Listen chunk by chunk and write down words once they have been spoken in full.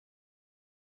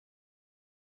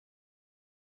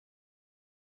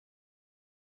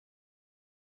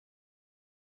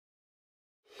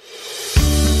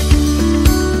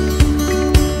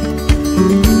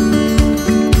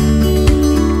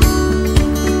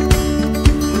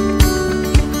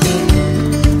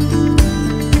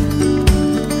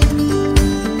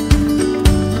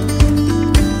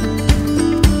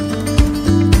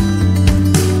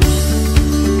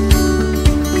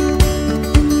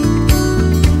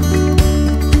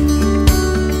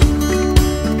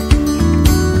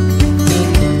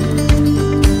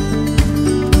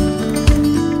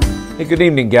Good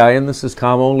evening, Galion. This is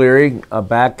Tom O'Leary,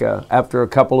 back after a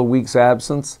couple of weeks'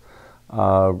 absence.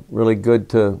 Really good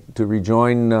to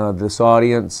rejoin this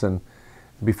audience. And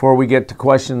before we get to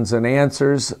questions and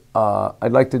answers,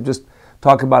 I'd like to just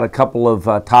talk about a couple of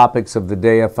topics of the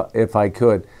day, if I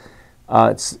could.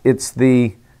 It's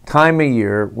the time of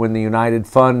year when the United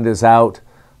Fund is out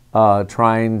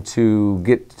trying to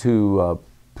get to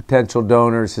potential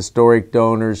donors, historic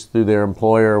donors through their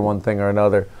employer, one thing or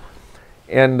another.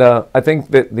 And I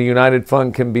think that the United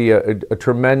Fund can be a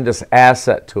tremendous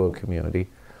asset to a community.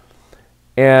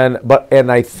 And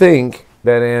I think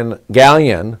that in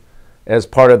Galion, as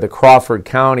part of the Crawford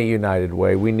County United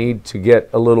Way, we need to get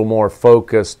a little more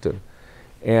focused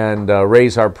and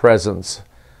raise our presence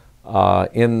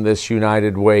in this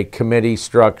United Way committee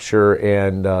structure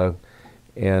and a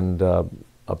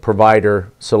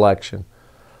provider selection.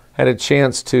 Had a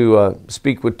chance to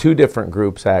speak with two different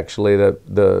groups, actually.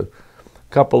 The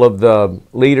couple of the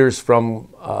leaders from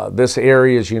this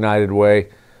area's United Way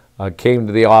came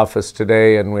to the office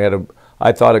today, and we had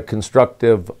I thought, a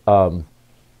constructive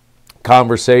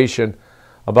conversation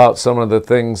about some of the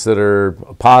things that are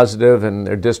positive in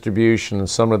their distribution and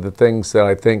some of the things that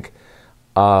I think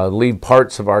leave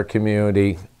parts of our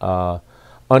community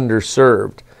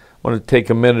underserved. I want to take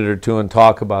a minute or two and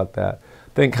talk about that.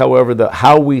 I think, however,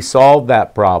 how we solve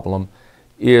that problem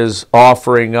is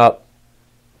offering up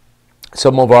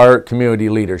some of our community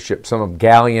leadership, some of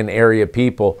Galion area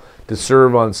people, to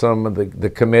serve on some of the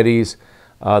committees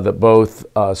that both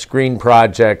screen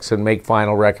projects and make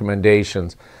final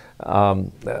recommendations.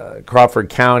 Crawford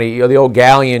County, the old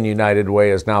Galion United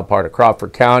Way is now part of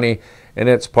Crawford County, and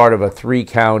it's part of a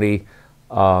 3-county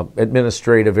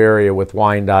administrative area with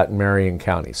Wyandotte and Marion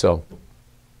County. So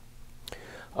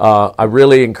I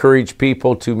really encourage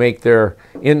people to make their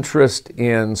interest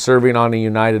in serving on a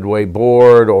United Way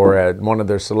board or at one of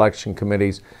their selection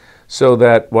committees, so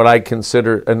that what I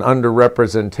consider an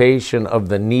underrepresentation of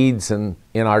the needs in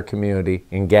our community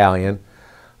in Galion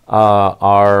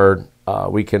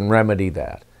we can remedy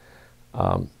that.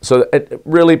 So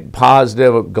really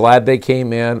positive. I'm glad they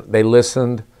came in. They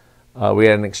listened. We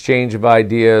had an exchange of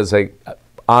ideas. I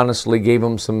honestly gave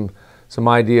them some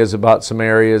ideas about some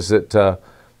areas that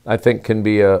I think can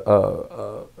be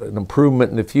an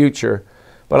improvement in the future.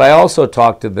 But I also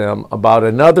talked to them about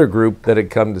another group that had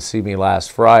come to see me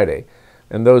last Friday,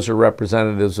 and those are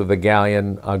representatives of the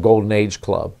Galion Golden Age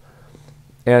Club.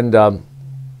 And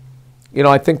you know,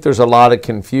 I think there's a lot of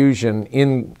confusion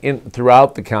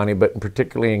throughout the county, but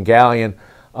particularly in Galion,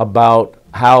 about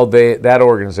how that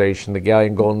organization, the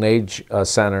Galion Golden Age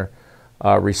Center,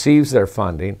 receives their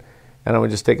funding. And I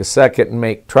would just take a second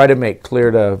and try to make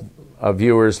clear to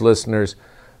viewers, listeners,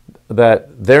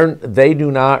 that they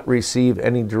do not receive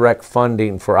any direct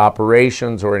funding for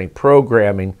operations or any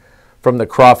programming from the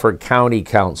Crawford County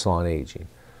Council on Aging.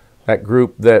 That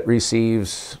group that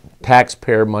receives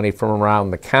taxpayer money from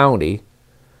around the county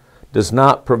does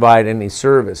not provide any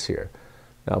service here.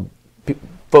 Now,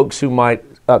 folks who might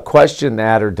question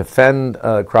that or defend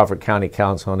Crawford County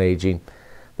Council on Aging,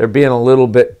 they're being a little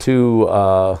bit too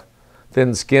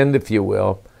thin-skinned, if you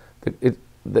will.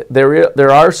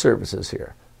 There are services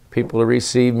here. People who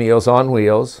receive Meals on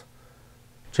Wheels,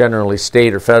 generally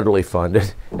state or federally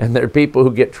funded, and there are people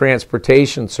who get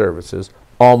transportation services,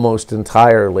 almost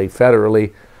entirely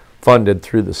federally funded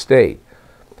through the state.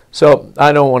 So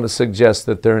I don't want to suggest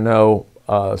that there are no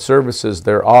services.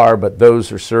 There are, but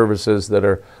those are services that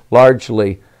are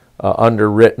largely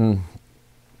underwritten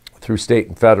through state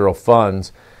and federal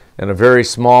funds, and a very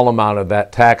small amount of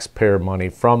that taxpayer money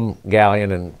from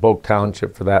Galion and Polk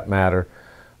Township, for that matter,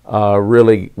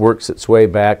 really works its way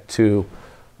back to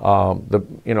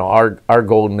our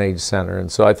Golden Age Center.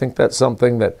 And so I think that's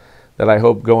something that I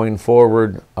hope going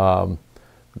forward,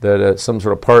 that some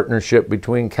sort of partnership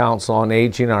between Council on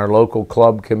Aging and our local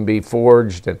club can be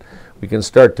forged, and we can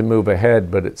start to move ahead.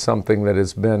 But it's something that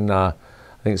has been, I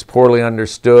think, it's poorly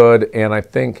understood, and I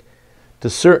think to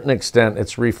a certain extent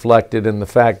it's reflected in the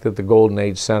fact that the Golden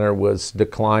Age Center was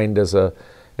declined as a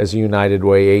United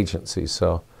Way agency.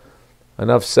 So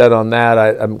enough said on that.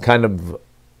 I'm kind of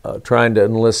trying to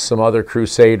enlist some other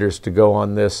crusaders to go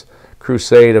on this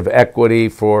crusade of equity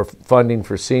for funding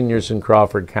for seniors in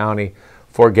Crawford County,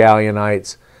 for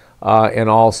Galionites, and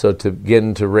also to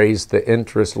begin to raise the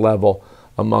interest level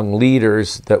among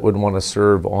leaders that would want to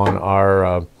serve on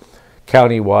our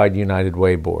countywide United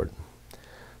Way Board.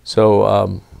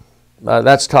 So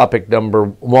that's topic number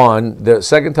one. The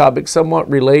second topic, somewhat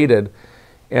related,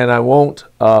 and I won't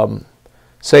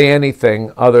say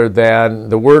anything other than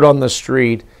the word on the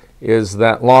street is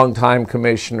that longtime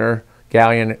commissioner,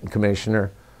 Galion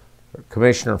commissioner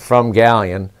from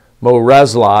Galion, Mo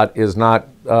Reslot, is not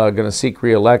going to seek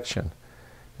re-election.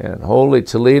 And holy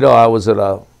Toledo, I was at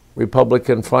a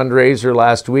Republican fundraiser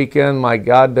last weekend. My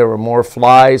God, there were more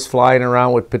flies flying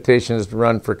around with petitions to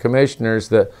run for commissioners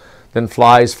than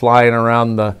flies flying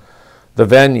around the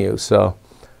venue. So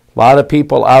a lot of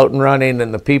people out and running,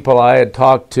 and the people I had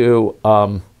talked to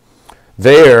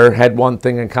there had one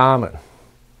thing in common.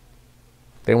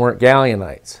 They weren't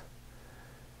Galionites.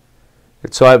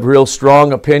 And so I have real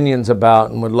strong opinions about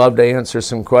and would love to answer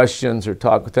some questions or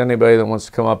talk with anybody that wants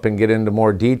to come up and get into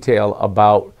more detail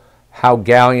about how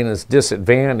Galion is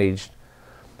disadvantaged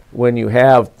when you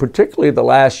have, particularly the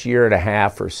last year and a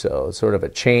half or so, sort of a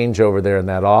change over there in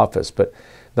that office. But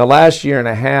the last year and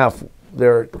a half,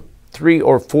 there are 3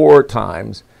 or 4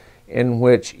 times in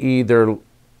which either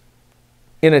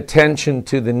inattention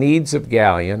to the needs of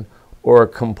Galion or a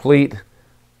complete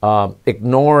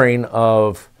ignoring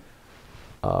of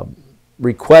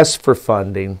requests for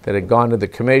funding that had gone to the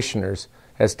commissioners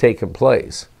has taken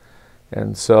place.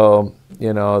 And so,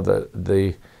 you know,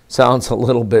 the sounds a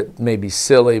little bit maybe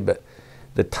silly, but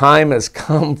the time has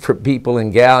come for people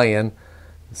in Galion,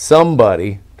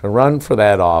 somebody, to run for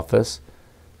that office.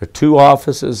 There are 2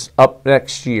 offices up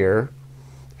next year.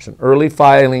 There's an early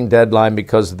filing deadline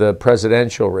because of the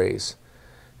presidential race.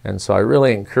 And so I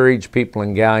really encourage people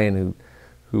in Galion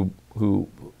who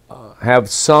have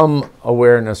some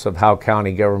awareness of how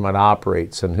county government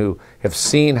operates and who have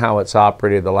seen how it's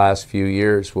operated the last few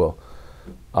years will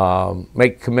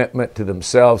make commitment to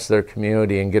themselves, their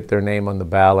community, and get their name on the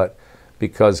ballot,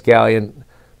 because Galion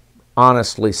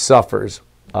honestly suffers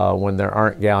when there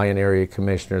aren't Galion area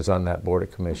commissioners on that Board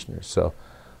of Commissioners. So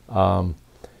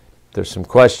there's some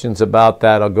questions about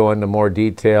that. I'll go into more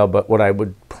detail, but what I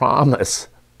would promise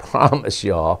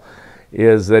y'all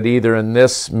is that either in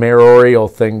this mayoral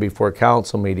thing before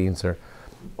council meetings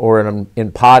or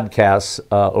in podcasts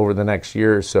over the next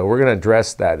year or so, we're going to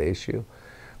address that issue.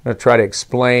 I'm going to try to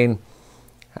explain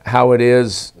how it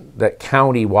is that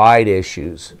county-wide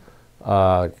issues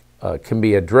can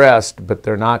be addressed, but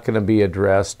they're not going to be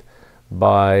addressed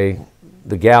by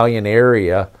the Galion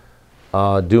area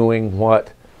doing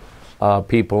what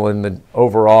people in the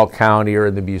overall county or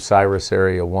in the Bucyrus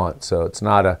area want. So it's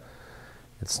not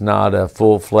a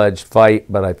full-fledged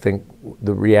fight, but I think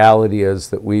the reality is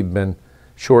that we've been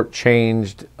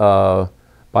shortchanged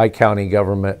by county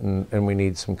government, and we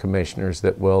need some commissioners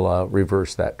that will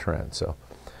reverse that trend. So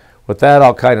with that,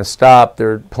 I'll kind of stop.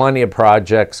 There are plenty of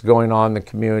projects going on in the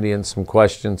community and some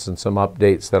questions and some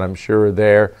updates that I'm sure are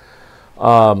there.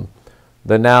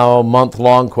 The now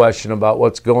month-long question about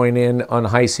what's going in on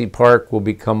Heisey Park will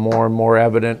become more and more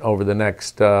evident over the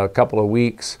next couple of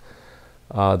weeks.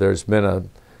 There's been a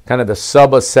kind of the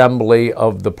sub-assembly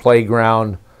of the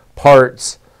playground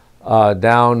parts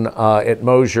down at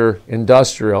Mosier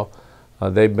Industrial.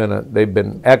 They've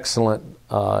been excellent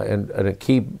and a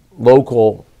key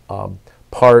local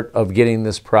part of getting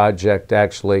this project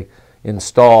actually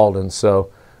installed, and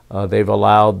so they've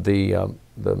allowed the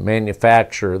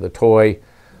manufacturer, the toy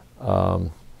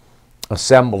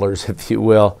assemblers, if you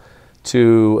will,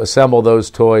 to assemble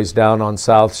those toys down on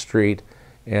South Street,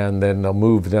 and then they'll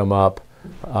move them up.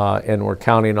 And we're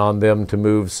counting on them to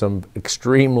move some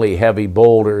extremely heavy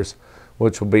boulders,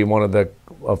 which will be one of the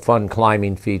fun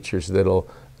climbing features that'll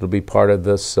be part of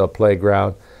this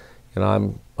playground.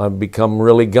 And I've become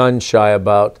really gun shy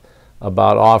about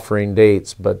offering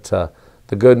dates, but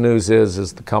the good news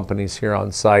is the company's here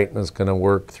on site and is going to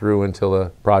work through until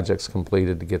the project's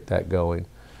completed to get that going.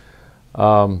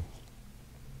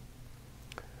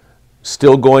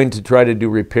 Still going to try to do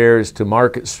repairs to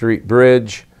Market Street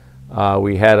Bridge.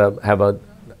 We have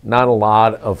not a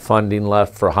lot of funding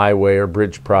left for highway or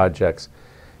bridge projects,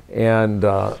 and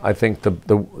I think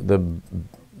the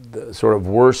sort of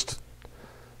worst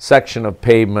section of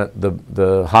pavement,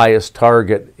 the highest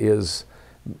target, is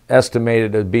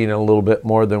estimated as being a little bit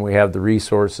more than we have the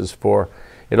resources for.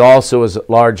 It also is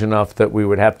large enough that we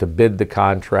would have to bid the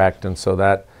contract, and so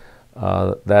that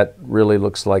really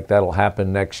looks like that'll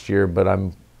happen next year. But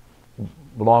I'm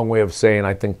a long way of saying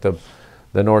I think the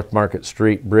North Market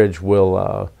Street Bridge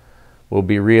will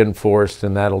be reinforced,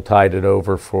 and that'll tide it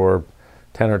over for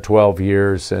 10 or 12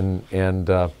 years. And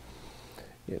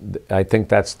I think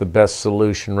that's the best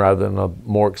solution rather than a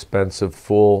more expensive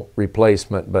full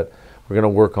replacement, but we're going to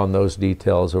work on those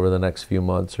details over the next few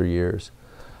months or years.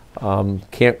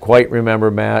 Can't quite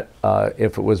remember, Matt,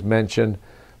 if it was mentioned,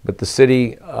 but the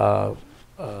city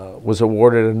was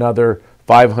awarded another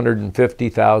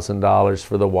 $550,000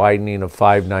 for the widening of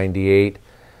 598,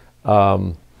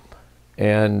 and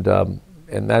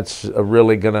that's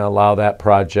really going to allow that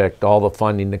project, all the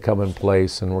funding to come in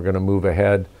place, and we're going to move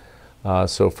ahead.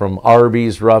 So from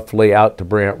Arby's roughly out to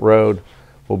Brant Road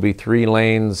will be 3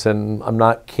 lanes, and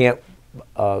can't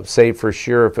say for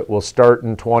sure if it will start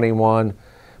in 21.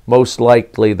 Most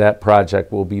likely that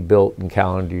project will be built in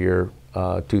calendar year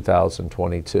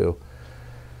 2022.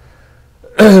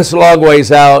 It's a long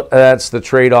ways out. That's the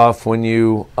trade-off when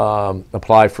you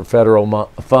apply for federal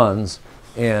funds,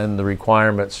 and the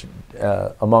requirements,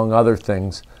 among other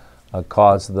things,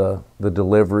 cause the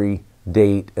delivery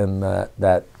date and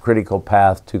that critical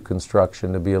path to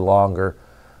construction to be longer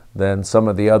than some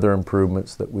of the other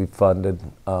improvements that we've funded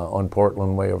on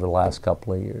Portland Way over the last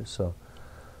couple of years. So,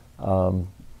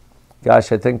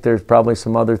 gosh, I think there's probably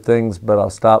some other things, but I'll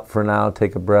stop for now,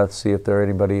 take a breath, see if there are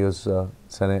anybody who's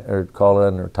sent in, or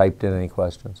called in or typed in any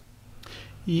questions.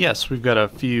 Yes, we've got a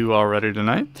few already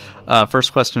tonight.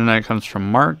 First question tonight comes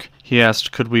from Mark. He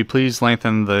asked, could we please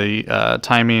lengthen the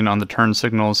timing on the turn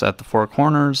signals at the Four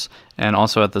Corners and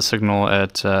also at the signal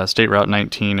at State Route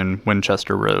 19 and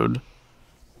Winchester Road?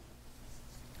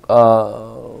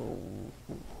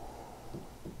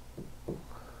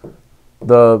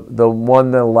 The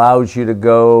one that allows you to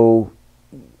go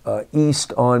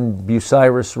east on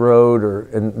Bucyrus Road, or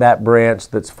in that branch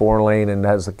that's 4-lane and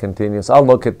has a continuous. I'll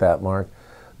look at that, Mark.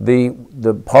 The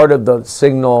part of the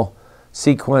signal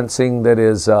sequencing that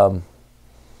is, I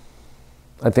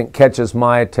think, catches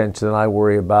my attention and I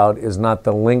worry about is not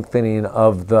the lengthening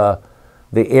of the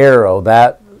arrow,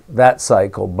 that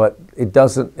cycle, but it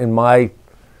doesn't, in my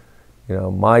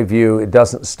view, it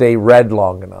doesn't stay red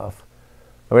long enough.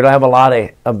 We don't have a lot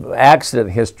of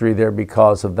accident history there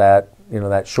because of that,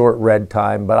 that short red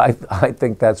time, but I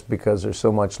think that's because there's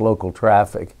so much local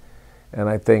traffic, and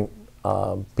I think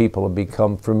people have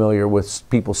become familiar with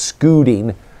people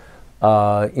scooting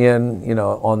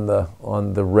on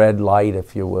the red light,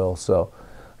 if you will. So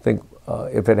I think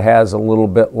if it has a little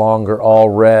bit longer all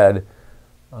red,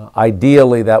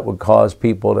 ideally that would cause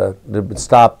people to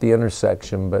stop the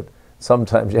intersection, but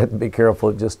sometimes you have to be careful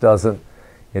it just doesn't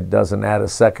add a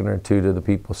second or two to the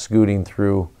people scooting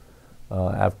through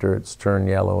after it's turned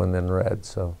yellow and then red.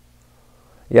 So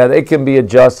yeah, they can be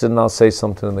adjusted, and I'll say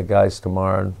something to the guys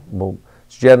tomorrow, and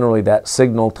it's generally that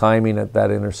signal timing at that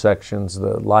intersections,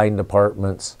 the line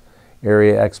departments,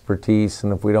 area expertise,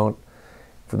 and if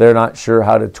they're not sure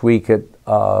how to tweak it,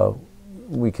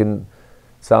 we can,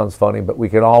 sounds funny, but we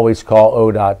can always call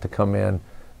ODOT to come in.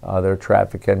 Their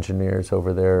traffic engineers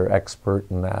over there,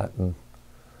 expert in that, and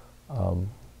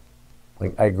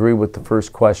I agree with the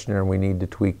first questioner, and we need to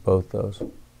tweak both those.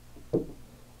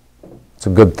 It's a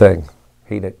good thing.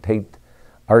 Hate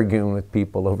arguing with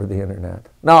people over the internet.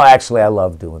 No, actually, I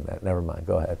love doing that. Never mind.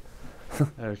 Go ahead.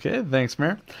 Okay, thanks,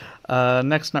 Mayor.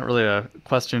 Next, not really a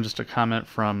question, just a comment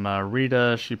from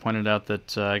Rita. She pointed out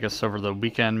that I guess over the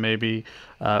weekend, maybe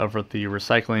over at the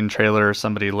recycling trailer,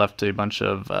 somebody left a bunch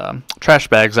of trash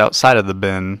bags outside of the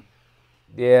bin.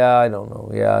 Yeah, I don't know.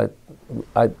 Yeah,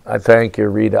 I thank you,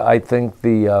 Rita. I think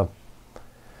the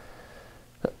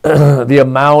the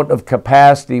amount of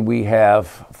capacity we have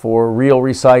for real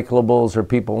recyclables or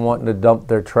people wanting to dump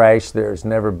their trash there has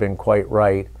never been quite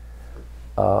right.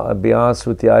 I'll be honest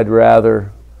with you, I'd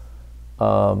rather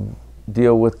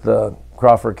deal with the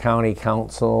Crawford County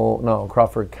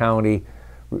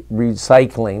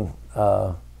recycling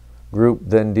group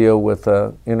than deal with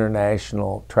an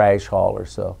international trash hauler.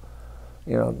 So,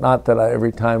 not that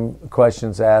every time a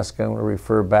question's asked, I'm going to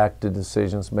refer back to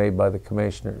decisions made by the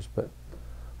commissioners, but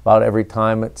about every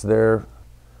time it's their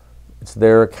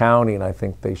accounting, I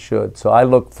think they should. So I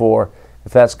look for,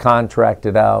 if that's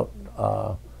contracted out,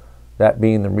 that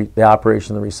being the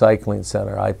operation of the recycling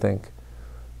center, I think,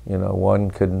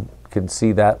 one can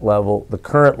see that level, the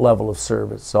current level of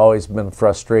service. It's always been a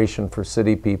frustration for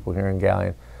city people here in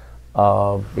Galion,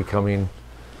 becoming,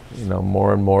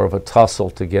 more and more of a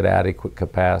tussle to get adequate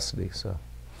capacity. So.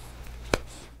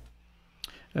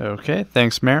 Okay,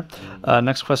 thanks, Mayor.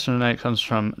 Next question tonight comes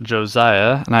from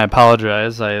Josiah, and I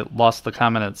apologize, I lost the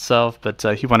comment itself, but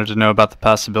he wanted to know about the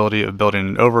possibility of building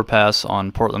an overpass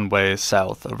on Portland Way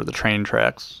South over the train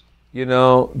tracks. Yeah,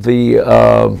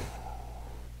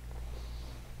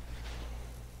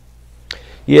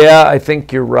 I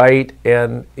think you're right,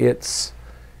 and it's.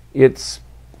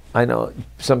 I know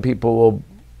some people will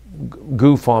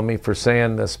goof on me for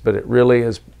saying this, but it really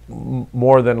is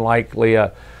more than likely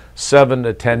a $7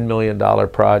 to $10 million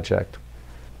project.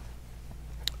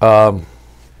 I'm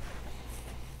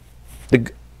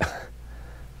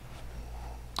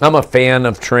a fan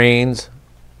of trains,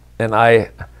 and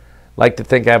I like to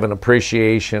think I have an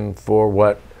appreciation for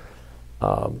what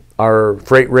our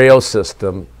freight rail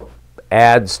system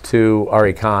adds to our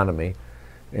economy.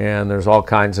 And there's all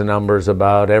kinds of numbers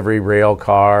about every rail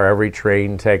car, every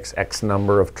train takes X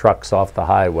number of trucks off the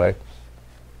highway.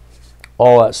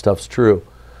 All that stuff's true.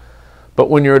 But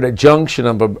when you're at a junction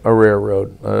of a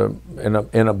railroad,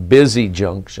 in a busy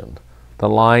junction, the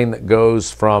line that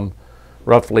goes from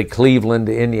roughly Cleveland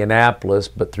to Indianapolis,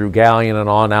 but through Galion and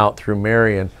on out through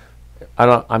Marion,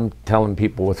 I'm telling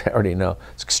people what they already know.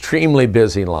 It's an extremely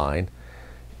busy line.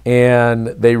 And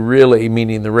they really,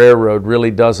 meaning the railroad,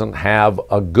 really doesn't have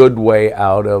a good way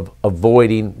out of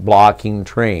avoiding blocking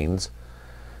trains,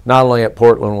 not only at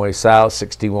Portland Way South,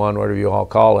 61, whatever you all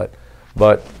call it,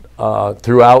 but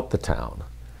throughout the town.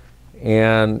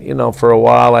 And, you know, for a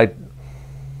while, it's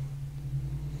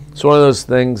one of those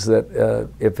things that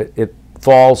if it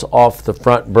falls off the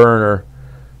front burner,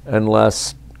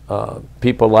 unless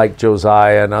people like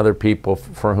Josiah and other people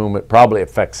for whom it probably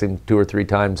affects him 2 or 3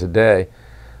 times a day,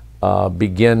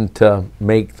 begin to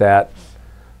make that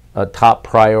a top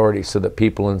priority so that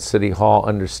people in City Hall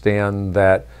understand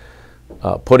that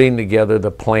putting together the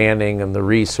planning and the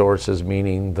resources,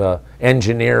 meaning the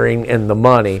engineering and the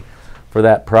money for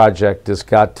that project, has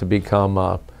got to become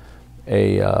a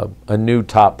new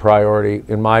top priority,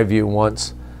 in my view,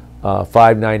 once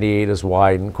 598 is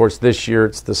widened. Of course, this year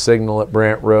it's the signal at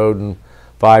Brant Road and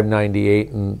 598,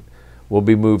 and we'll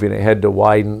be moving ahead to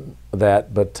widen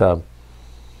that. But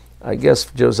I guess,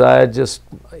 Josiah, just,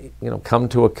 you know, come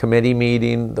to a committee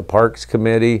meeting, the Parks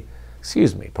Committee,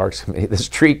 the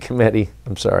Street Committee,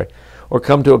 I'm sorry, or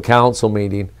come to a council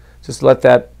meeting. Just let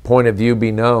that point of view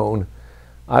be known.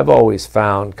 I've always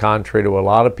found, contrary to a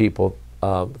lot of people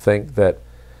think, that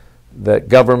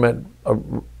government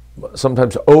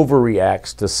sometimes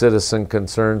overreacts to citizen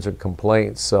concerns and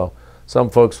complaints. So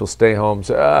some folks will stay home and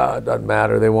say, it doesn't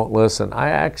matter, they won't listen. I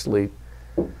actually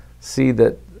see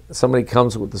that somebody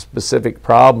comes with a specific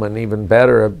problem, and even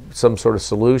better, some sort of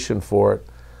solution for it,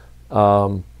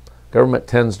 government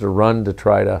tends to run to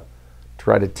try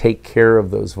to take care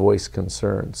of those voice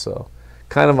concerns. So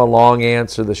kind of a long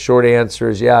answer. The short answer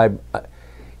is, yeah,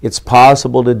 it's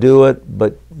possible to do it,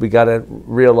 but we got to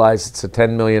realize it's a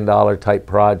 $10 million type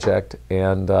project,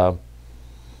 and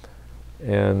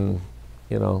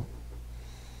you know,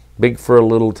 big for a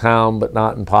little town, but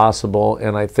not impossible.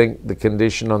 And I think the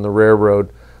condition on the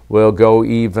railroad will go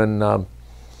even, I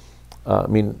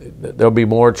mean, there'll be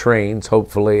more trains,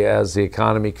 hopefully, as the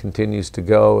economy continues to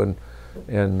go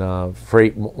and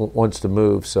freight wants to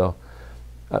move. So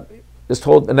just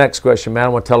hold the next question, man. I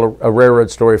want to tell a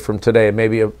railroad story from today.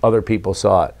 Maybe other people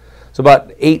saw it. So about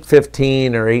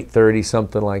 8:15 or 8:30,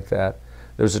 something like that,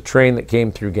 there was a train that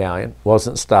came through Galion,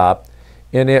 wasn't stopped,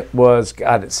 and it was,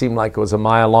 God, it seemed like it was a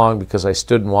mile long because I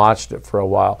stood and watched it for a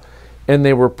while. And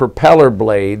they were propeller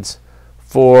blades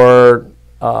for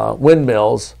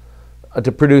windmills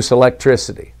to produce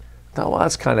electricity. I thought, well,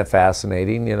 that's kind of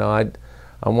fascinating. You know,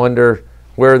 I wonder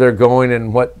where they're going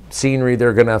and what scenery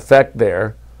they're going to affect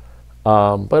there.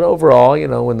 But overall, you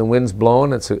know, when the wind's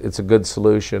blowing, it's a good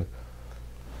solution.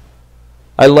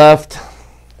 I left.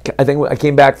 I think I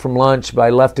came back from lunch, but I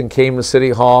left and came to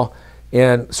City Hall,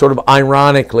 and sort of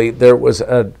ironically, there was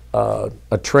a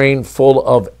train full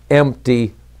of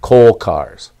empty coal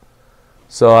cars.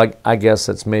 So I guess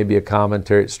that's maybe a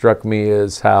commentary. It struck me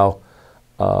as how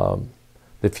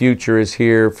the future is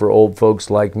here for old folks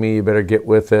like me. You better get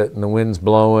with it. And the wind's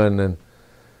blowing,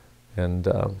 and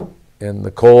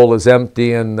the coal is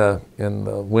empty, and the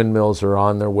windmills are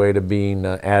on their way to being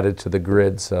added to the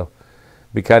grid. So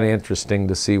it'd be kind of interesting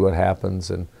to see what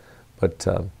happens. But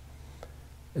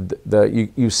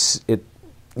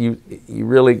you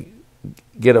really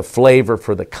get a flavor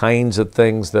for the kinds of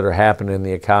things that are happening in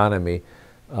the economy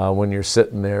when you're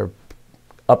sitting there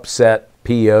upset,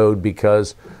 PO'd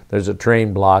because there's a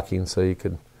train blocking. So you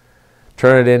could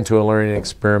turn it into a learning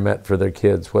experiment for their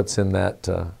kids. What's in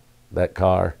that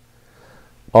car?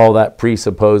 All that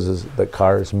presupposes the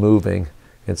car is moving.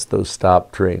 It's those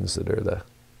stop trains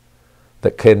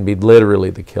that can be literally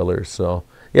the killers. So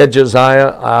yeah,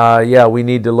 Josiah, yeah, we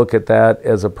need to look at that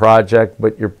as a project,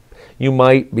 but you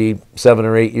might be 7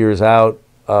 or 8 years out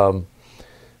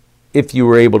if you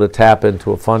were able to tap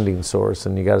into a funding source,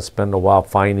 and you got to spend a while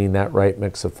finding that right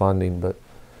mix of funding. But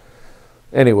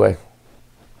anyway,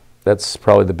 that's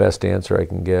probably the best answer I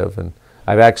can give. And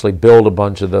I've actually built a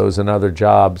bunch of those in other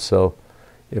jobs. So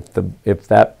if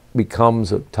that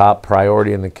becomes a top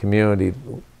priority in the community,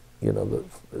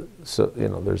 there's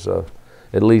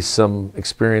at least some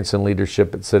experience in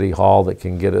leadership at City Hall that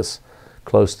can get us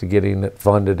close to getting it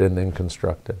funded and then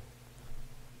constructed.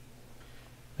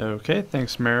 Okay,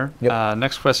 thanks, Mayor. Yep.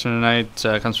 Next question tonight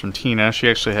comes from Tina. She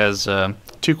actually has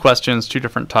 2 questions, 2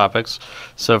 different topics.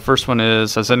 So first one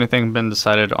is, has anything been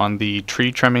decided on the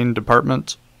tree trimming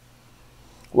department?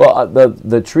 Well,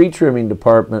 the tree trimming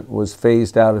department was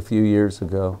phased out a few years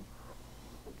ago,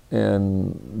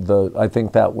 and I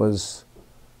think that was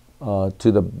to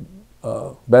the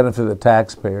benefit of the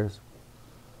taxpayers.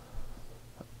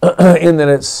 In that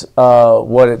it's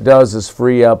what it does is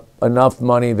free up enough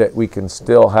money that we can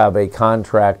still have a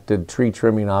contracted tree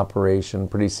trimming operation,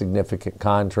 pretty significant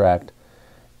contract,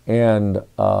 and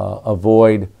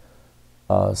avoid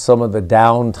some of the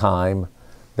downtime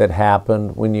that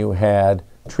happened when you had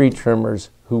tree trimmers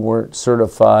who weren't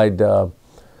certified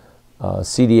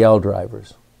CDL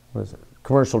drivers,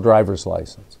 commercial driver's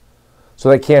license. So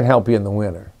they can't help you in the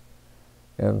winter.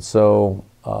 And so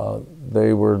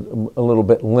they were a little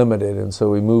bit limited, and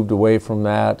so we moved away from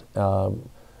that.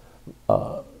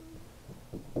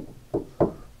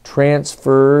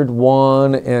 Transferred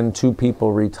 1 and 2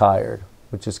 people retired,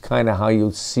 which is kind of how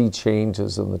you see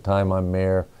changes in the time I'm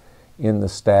mayor in the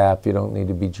staff. You don't need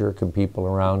to be jerking people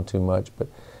around too much, but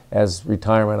as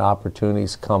retirement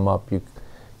opportunities come up, you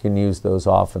can use those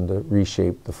often to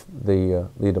reshape the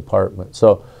department.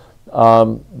 So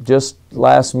just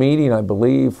last meeting, I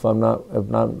believe, if I'm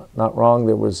not wrong,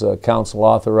 there was a council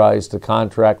authorized a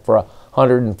contract for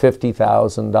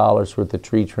 $150,000 worth of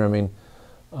tree trimming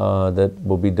that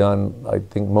will be done, I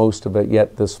think, most of it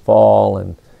yet this fall,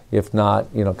 and if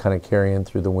not, kind of carrying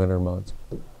through the winter months.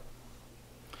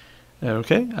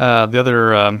 Okay. The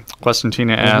other question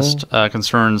Tina asked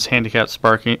concerns handicapped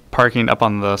parking up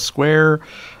on the square.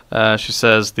 She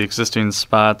says the existing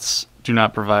spots do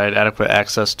not provide adequate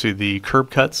access to the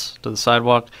curb cuts to the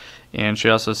sidewalk, and she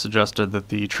also suggested that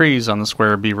the trees on the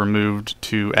square be removed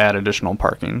to add additional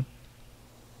parking.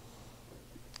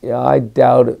 Yeah, I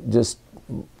doubt it. Just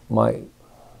my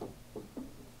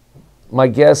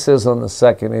guess is on the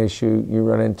second issue, you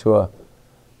run into a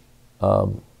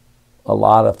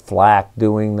lot of flack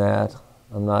doing that.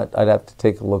 I'd have to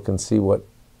take a look and see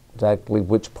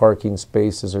which parking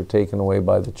spaces are taken away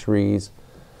by the trees.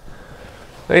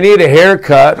 They need a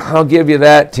haircut, I'll give you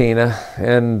that, Tina.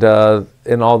 And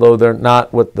although they're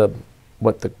not what the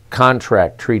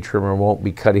contract tree trimmer won't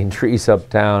be cutting trees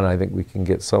uptown, I think we can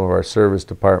get some of our service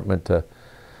department to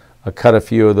cut a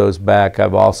few of those back.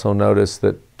 I've also noticed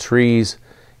that trees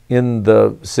in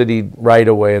the city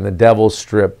right-of-way in the Devil's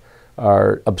Strip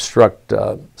obstruct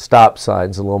stop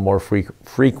signs a little more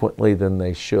frequently than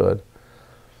they should.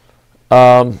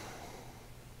 On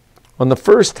the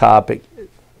first topic,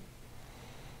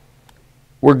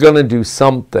 we're going to do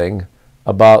something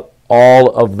about all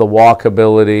of the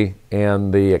walkability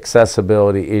and the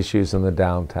accessibility issues in the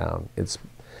downtown. It's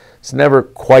never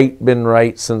quite been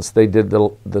right since they did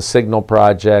the signal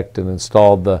project and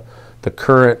installed the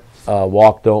current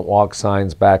walk, don't walk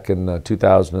signs back in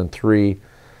 2003.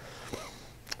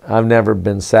 I've never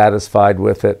been satisfied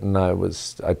with it, and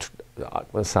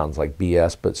it sounds like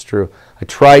BS, but it's true. I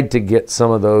tried to get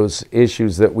some of those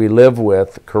issues that we live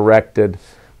with corrected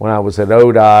when I was at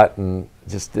ODOT, and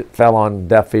just it fell on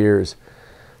deaf ears.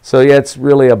 So yeah, it's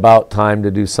really about time to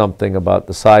do something about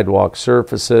the sidewalk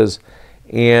surfaces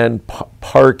and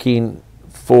parking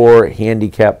for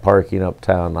handicap parking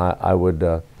uptown.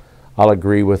 I'll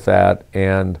agree with that,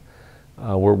 and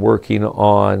we're working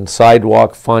on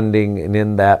sidewalk funding, and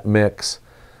in that mix,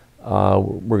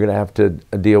 we're going to have to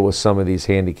deal with some of these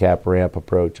handicap ramp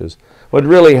approaches. What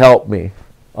really helped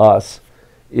us,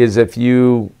 is if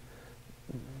you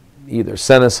either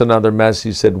sent us another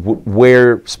message, said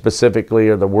where specifically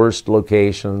are the worst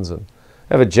locations, and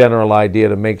have a general idea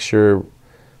to make sure,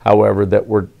 however, that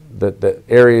the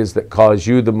areas that cause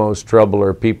you the most trouble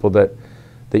are people that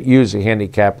use the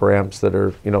handicap ramps that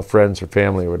are friends or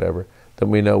family or whatever. Then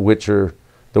we know which are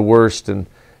the worst, and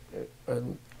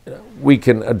we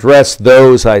can address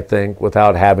those, I think,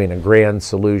 without having a grand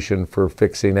solution for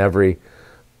fixing every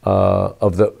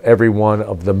one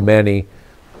of the many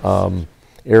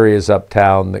areas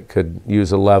uptown that could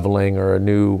use a leveling or a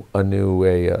new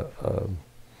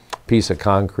piece of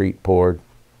concrete poured.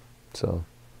 So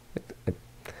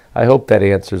I hope that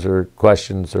answers her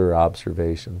questions or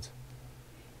observations.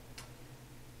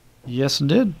 Yes, it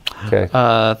did. Okay.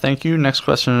 Thank you. Next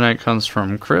question tonight comes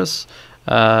from Chris.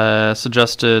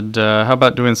 suggested, how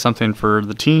about doing something for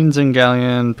the teens in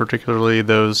Galion, particularly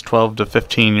those 12 to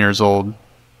 15 years old?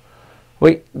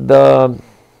 Wait,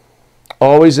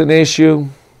 always an issue.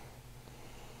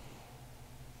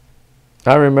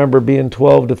 I remember being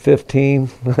 12 to 15.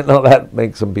 I know that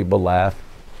makes some people laugh.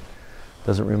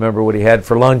 Doesn't remember what he had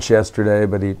for lunch yesterday,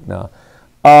 but no.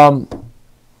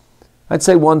 I'd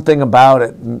say one thing about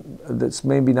it that's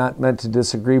maybe not meant to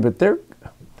disagree, but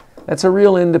that's a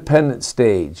real independent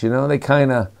stage. You know, they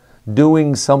kind of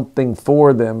doing something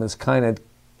for them is kind of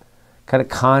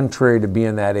contrary to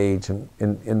being that age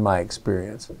in my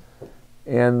experience.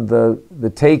 And the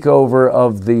takeover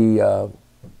of the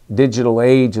digital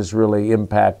age has really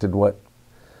impacted what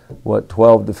 12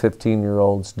 to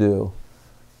 15-year-olds do.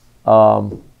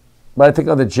 But I think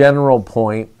on the general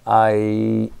point,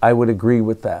 I would agree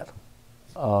with that.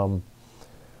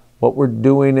 What we're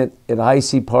doing at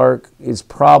Icy Park is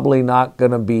probably not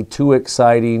going to be too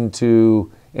exciting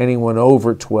to anyone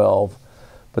over 12,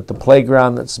 but the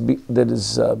playground that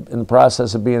is in the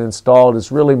process of being installed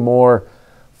is really more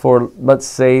for, let's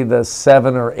say, the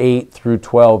 7 or 8 through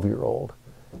 12-year-old.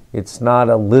 It's not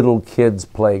a little kid's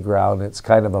playground. It's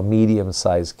kind of a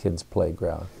medium-sized kid's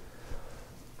playground.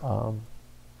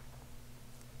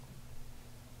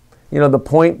 You know, the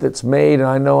point that's made, and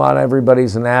I know not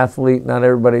everybody's an athlete, not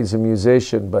everybody's a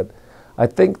musician, but I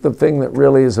think the thing that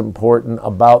really is important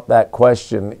about that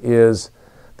question is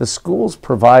the schools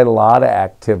provide a lot of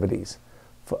activities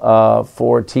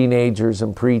for teenagers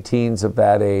and preteens of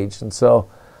that age. And so,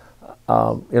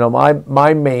 you know,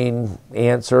 my main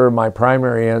answer, my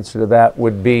primary answer to that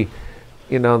would be,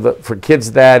 you know, for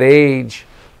kids that age,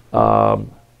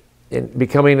 in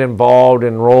becoming involved,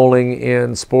 enrolling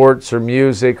in sports or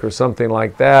music or something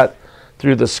like that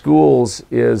through the schools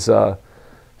is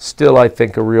still, I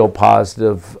think, a real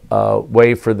positive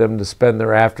way for them to spend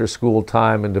their after-school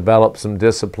time and develop some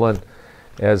discipline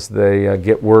as they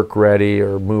get work ready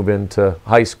or move into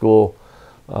high school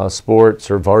sports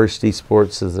or varsity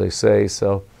sports, as they say.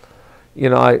 So, you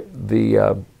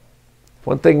know,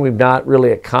 one thing we've not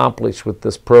really accomplished with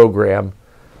this program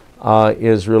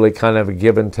is really kind of a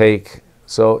give and take.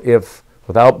 So if,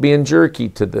 without being jerky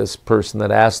to this person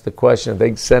that asked the question,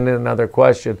 they send in another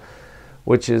question,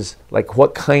 which is like,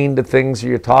 what kind of things are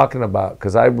you talking about?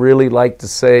 Because I really like to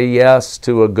say yes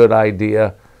to a good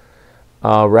idea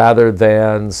rather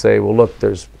than say, well, look,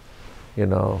 there's, you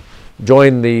know,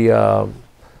 join the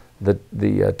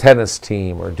tennis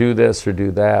team or do this or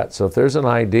do that. So if there's an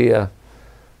idea,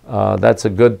 that's a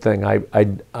good thing.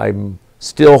 I'm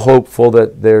still hopeful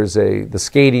that the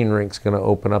skating rink's going to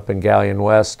open up in Galion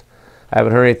West. I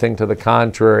haven't heard anything to the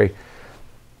contrary.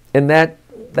 And that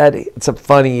it's a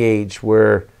funny age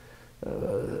where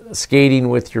skating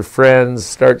with your friends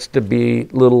starts to be a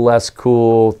little less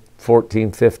cool,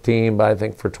 14, 15, but I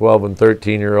think for 12 and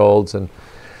 13-year-olds. And,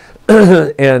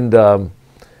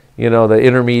 you know, the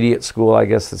intermediate school, I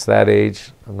guess it's that age.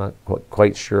 I'm not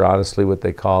quite sure, honestly, what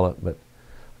they call it, but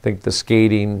I think the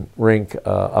skating rink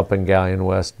up in Galion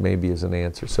West maybe is an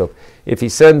answer. So if he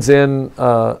sends in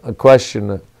a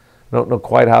question, I don't know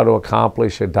quite how to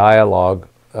accomplish a dialogue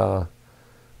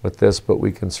with this, but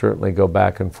we can certainly go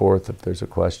back and forth if there's a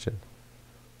question.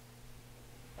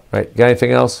 Right, got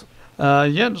anything else?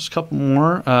 Yeah, just a couple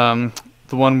more.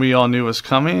 The one we all knew was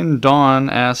coming. Dawn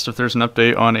asked if there's an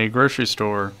update on a grocery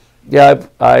store. Yeah,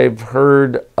 I've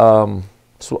heard, so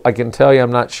I can tell you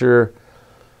I'm not sure.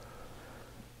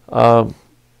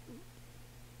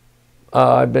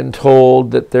 I've been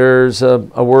told that there's a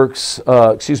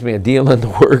deal in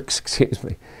the works,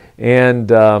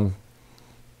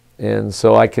 and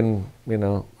so I can, you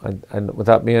know,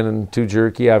 without being too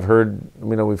jerky, I've heard,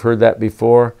 you know, we've heard that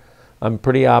before. I'm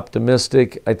pretty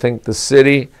optimistic. I think the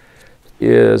city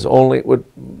would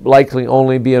likely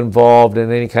only be involved in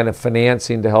any kind of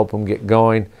financing to help them get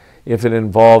going if it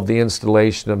involved the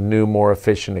installation of new, more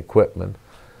efficient equipment.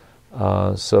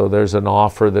 So there's an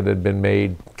offer that had been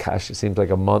made, gosh, it seems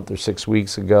like a month or 6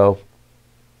 weeks ago,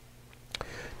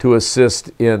 to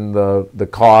assist in the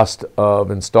cost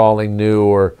of installing new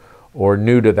or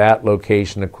new to that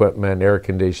location equipment, air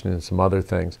conditioning, and some other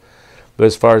things. But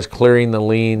as far as clearing the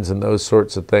liens and those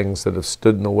sorts of things that have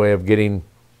stood in the way of getting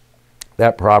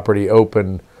that property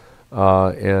open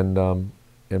and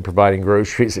providing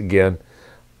groceries again,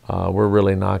 we're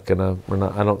really not gonna.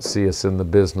 I don't see us in the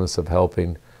business of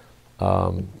helping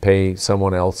pay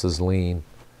someone else's lien,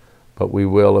 but we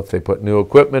will if they put new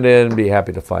equipment in. Be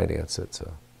happy to finance it.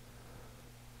 So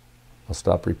I'll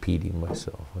stop repeating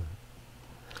myself.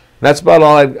 That's about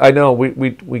all I know.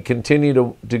 We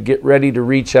continue to get ready to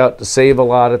reach out to save a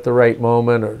lot at the right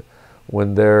moment, or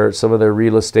when some of their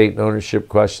real estate and ownership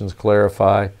questions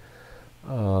clarify.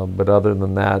 But other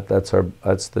than that,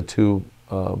 that's the two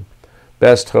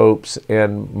best hopes.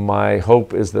 And my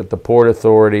hope is that the Port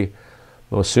Authority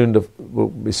will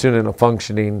be soon in a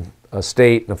functioning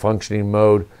state and a functioning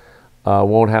mode.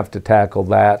 Won't have to tackle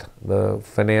the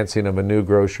financing of a new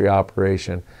grocery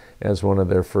operation, as one of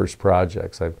their first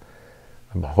projects. I'm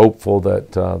hopeful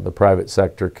that the private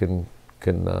sector can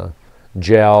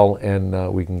gel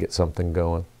and we can get something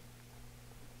going.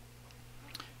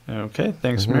 Okay,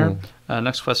 thanks, Mayor.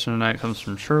 Next question tonight comes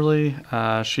from Shirley.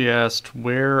 She asked,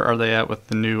 where are they at with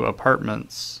the new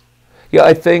apartments? Yeah,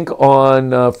 I think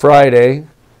on Friday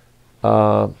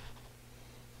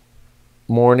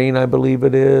morning, I believe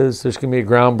it is, there's going to be a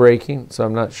groundbreaking, so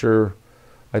I'm not sure.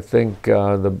 I think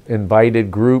the invited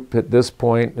group at this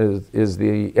point is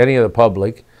any of the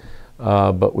public,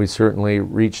 but we certainly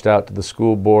reached out to the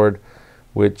school board,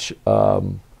 which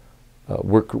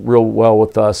worked real well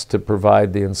with us to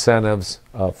provide the incentives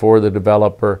for the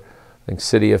developer. I think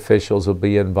city officials will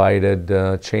be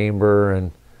invited, chamber,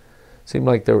 and seemed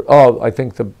like I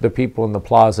think the people in the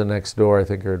plaza next door, I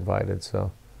think, are invited.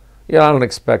 So, yeah, I don't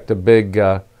expect a big.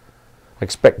 I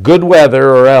expect good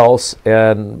weather or else,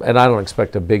 and I don't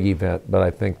expect a big event, but I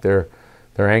think they're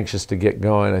anxious to get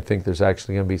going. I think there's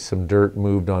actually going to be some dirt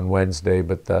moved on Wednesday,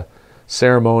 but the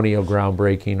ceremonial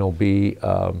groundbreaking will be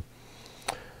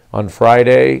on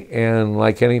Friday. And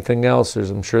like anything else,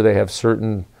 I'm sure they have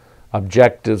certain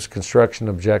objectives, construction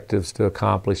objectives to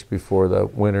accomplish before the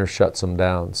winter shuts them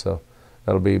down. So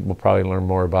we'll probably learn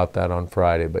more about that on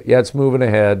Friday. But yeah, it's moving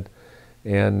ahead,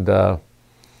 and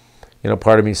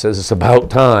part of me says it's about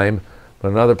time,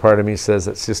 but another part of me says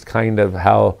it's just kind of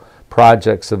how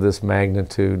projects of this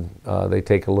magnitude, they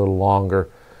take a little longer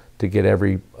to get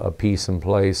every piece in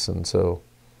place. And so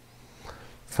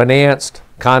financed,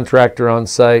 contractor on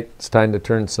site, it's time to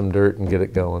turn some dirt and get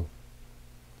it going.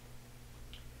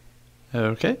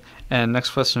 Okay, and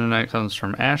next question tonight comes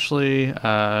from Ashley.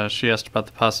 She asked about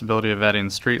the possibility of adding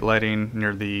street lighting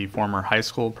near the former high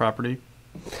school property.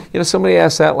 Somebody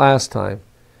asked that last time.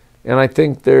 And I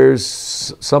think there's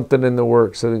something in the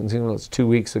works. I think it was 2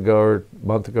 weeks ago or a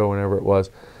month ago, whenever it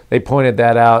was. They pointed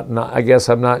that out, and I guess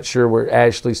I'm not sure where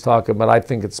Ashley's talking, but I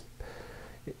think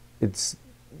it's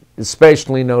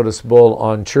especially noticeable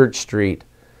on Church Street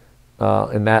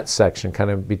in that section, kind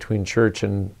of between Church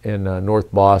and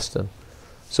North Boston.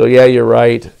 So yeah, you're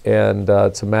right, and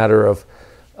it's a matter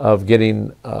of getting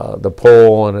the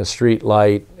pole and a street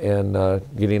light and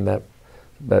getting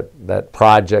that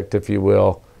project, if you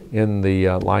will, in the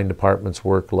line department's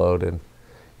workload,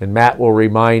 and Matt will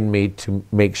remind me to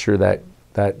make sure that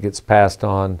gets passed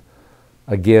on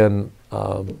again,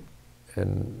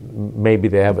 and maybe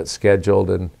they have it scheduled,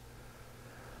 and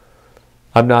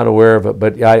I'm not aware of it,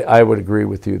 but I would agree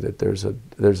with you that there's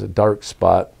a dark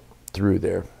spot through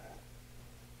there.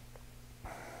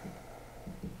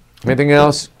 Anything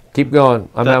else? Keep going.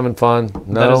 I'm having fun.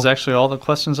 No? That is actually all the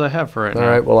questions I have for right now. All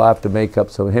right, well, I'll have to make up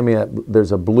some. Hand me that.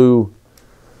 There's a blue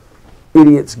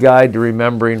Idiot's Guide to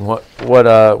Remembering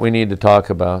what we need to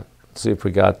talk about. Let's see if we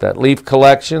got that. Leaf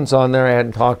collections on there. I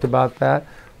hadn't talked about that.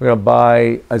 We're going to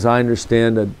buy, as I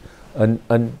understand, a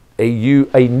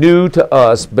new to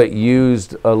us but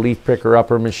used leaf picker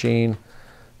upper machine.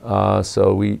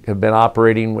 So we have been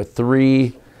operating with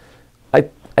 3.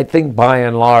 I think by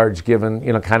and large, given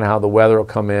kind of how the weather will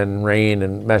come in, rain,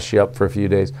 and mess you up for a few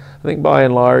days, I think by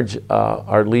and large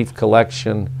our leaf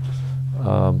collection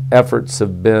efforts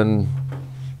have been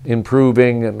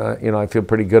improving, and I feel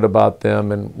pretty good about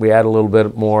them. And we add a little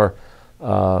bit more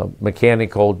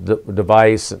mechanical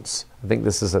device. I think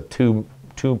this is a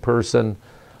two-person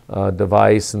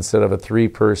device instead of a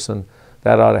 3-person.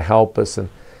 That ought to help us. And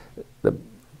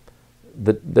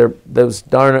those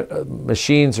darn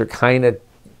machines are kind of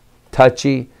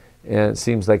touchy, and it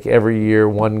seems like every year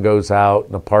one goes out,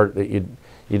 and a part that you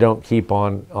don't keep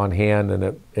on hand,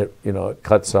 and it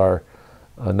cuts our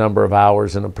number of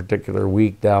hours in a particular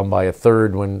week down by a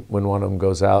third when one of them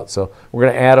goes out. So we're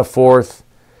going to add a 4th,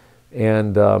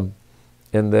 and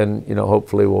then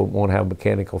hopefully we won't have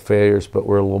mechanical failures, but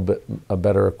we're a little bit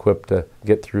better equipped to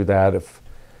get through that if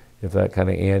that kind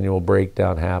of annual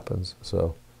breakdown happens.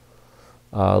 So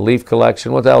leaf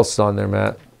collection. What else is on there,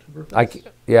 Matt? I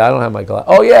don't have my glass.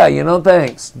 Oh yeah,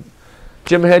 thanks.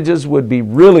 Jim Hedges would be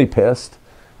really pissed,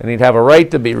 and he'd have a right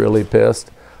to be really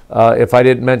pissed if I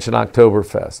didn't mention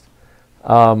Oktoberfest.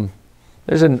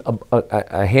 There's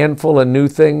a handful of new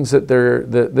things that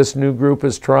this new group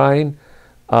is trying.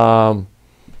 I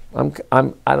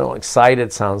don't know,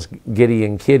 excited sounds giddy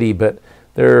and kiddie, but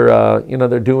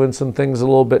they're doing some things a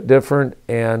little bit different,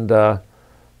 and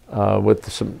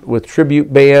with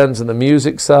tribute bands and the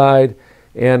music side,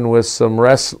 and with some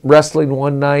wrestling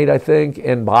one night, I think,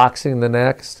 and boxing the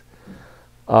next.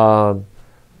 There'll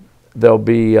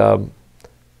be,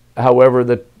 however,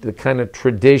 the kind of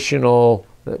traditional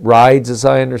rides, as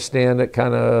I understand it,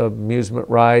 kind of amusement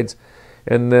rides.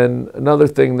 And then another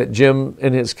thing that Jim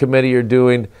and his committee are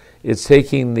doing is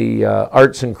taking the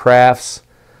arts and crafts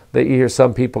that you hear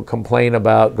some people complain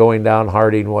about going down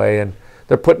Harding Way, and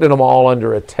they're putting them all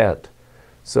under a tent.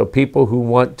 So people who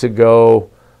want to go,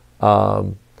 buy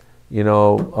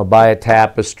a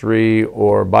tapestry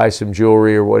or buy some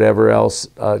jewelry or whatever else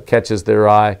catches their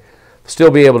eye,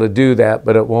 still be able to do that,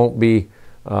 but it won't be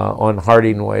on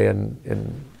Harding Way,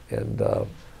 and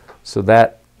so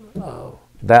that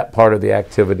part of the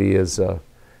activity is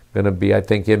going to be, I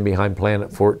think, in behind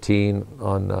Planet 14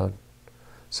 on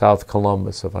South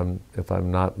Columbus, if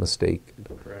I'm not mistaken.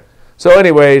 Correct. So,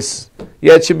 anyways,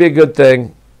 yeah, it should be a good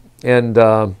thing, and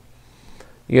it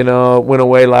went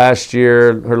away last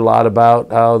year. Heard a lot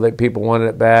about how people wanted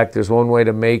it back. There's one way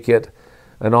to make it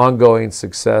an ongoing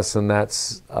success, and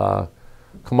that's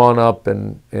come on up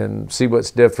and see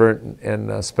what's different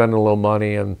and spend a little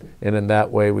money, and in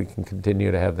that way we can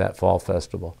continue to have that fall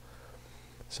festival.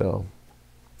 So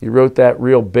you wrote that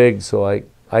real big, so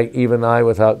even I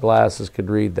without glasses could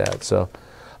read that. So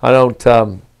I don't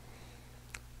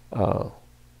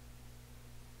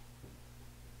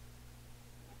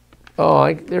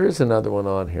there is another one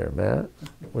on here, Matt.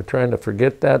 We're trying to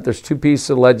forget that. There's 2 pieces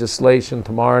of legislation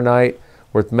tomorrow night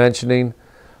worth mentioning.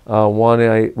 One,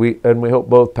 we hope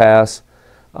both pass.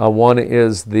 One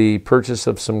is the purchase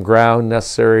of some ground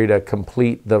necessary to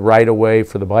complete the right-of-way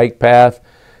for the bike path.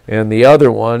 And the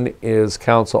other one is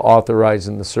council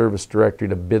authorizing the service director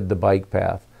to bid the bike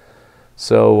path.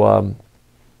 So,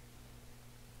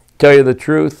 tell you the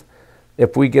truth,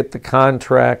 if we get the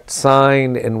contract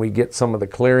signed and we get some of the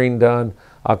clearing done,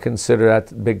 I'll consider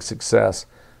that a big success.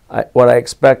 What I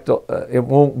expect, it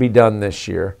won't be done this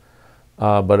year.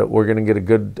 But we're going to get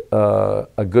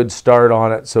a good start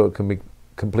on it, so it can be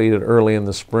completed early in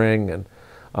the spring. And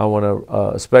I want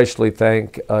to especially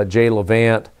thank Jay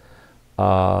Levant,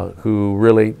 who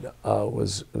really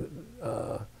was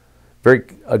very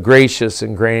gracious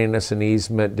in granting us an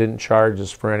easement, didn't charge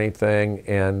us for anything,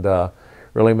 and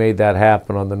really made that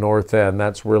happen on the north end.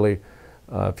 That's really,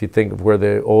 if you think of where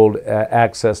the old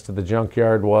access to the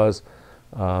junkyard was,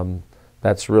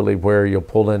 that's really where you'll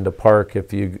pull into park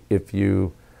if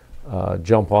you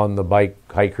jump on the bike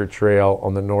hiker trail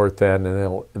on the north end.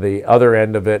 And the other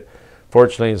end of it,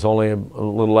 fortunately, is only a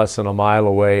little less than a mile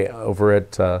away over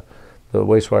at the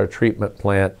wastewater treatment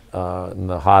plant in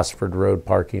the Hosford Road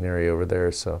parking area over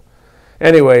there. So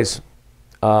anyways,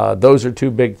 those are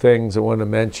 2 big things I want to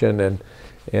mention,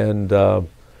 and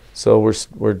so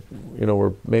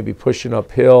we're maybe pushing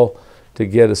uphill to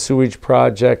get a sewage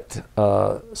project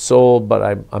sold, but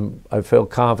I feel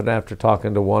confident after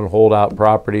talking to one holdout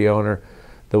property owner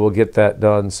that we'll get that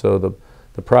done. So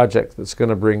the project that's going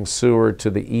to bring sewer to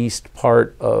the east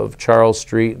part of Charles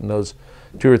Street and those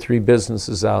 2 or 3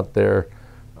 businesses out there,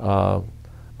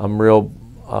 I'm real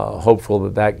hopeful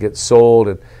that gets sold,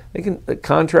 and the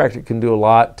contractor can do a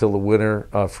lot till the winter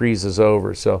freezes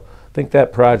over. So I think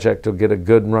that project will get a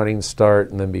good running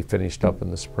start and then be finished up in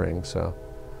the spring. So.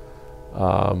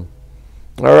 All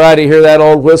righty, hear that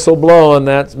old whistle blowing?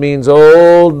 That means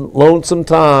old Lonesome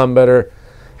Tom better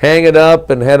hang it up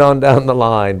and head on down the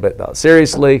line. But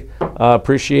seriously,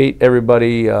 appreciate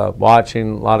everybody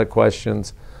watching. A lot of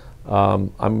questions.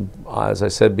 As I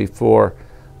said before,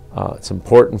 it's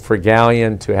important for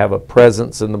Galion to have a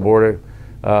presence in the Board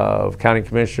of County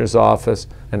Commissioner's office,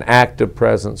 an active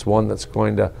presence, one that's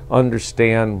going to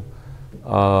understand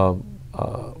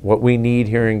what we need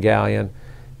here in Galion.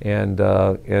 And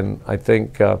I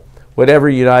think whatever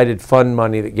United Fund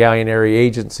money that Galion area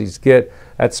agencies get,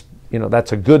 that's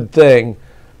a good thing.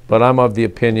 But I'm of the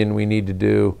opinion we need to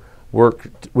do work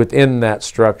within that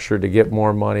structure to get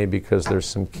more money, because there's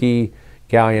some key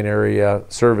Galion area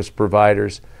service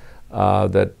providers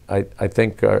that I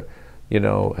think are,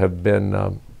 have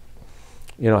been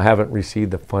haven't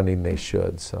received the funding they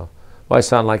should. So, well, I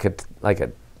sound like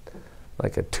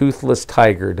a toothless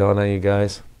tiger, don't I, you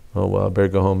guys? Oh, well, I better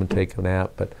go home and take a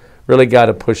nap. But really got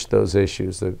to push those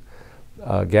issues. The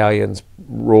Galion's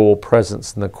role,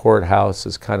 presence in the courthouse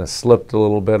has kind of slipped a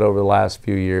little bit over the last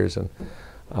few years, and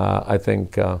I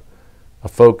think a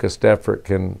focused effort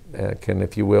can,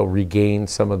 if you will, regain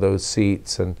some of those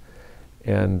seats and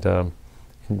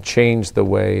change the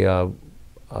way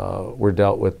we're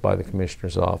dealt with by the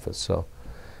Commissioner's office. So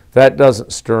if that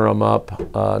doesn't stir them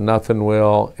up, nothing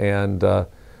will. And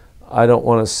I don't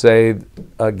want to say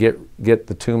get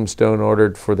the tombstone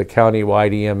ordered for the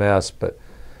countywide EMS, but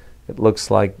it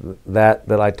looks like that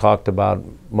I talked about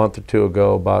a month or two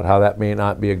ago about how that may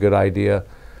not be a good idea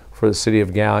for the city of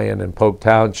Galion and Polk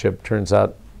Township. Turns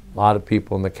out a lot of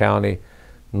people in the county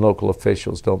and local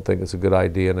officials don't think it's a good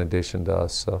idea in addition to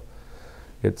us. So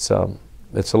it's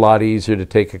a lot easier to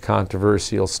take a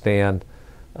controversial stand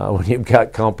when you've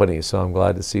got company. So I'm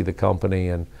glad to see the company,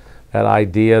 and that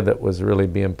idea that was really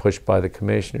being pushed by the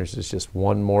commissioners is just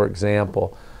one more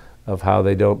example of how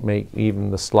they don't make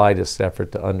even the slightest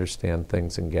effort to understand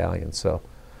things in Galion. So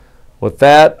with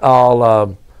that,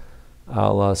 I'll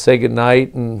say good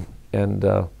night and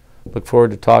look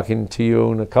forward to talking to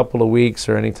you in a couple of weeks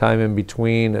or any time in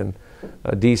between, and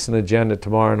a decent agenda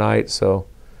tomorrow night. So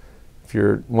if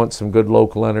you want some good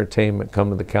local entertainment,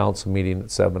 come to the council meeting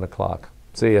at 7 o'clock.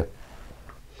 See ya.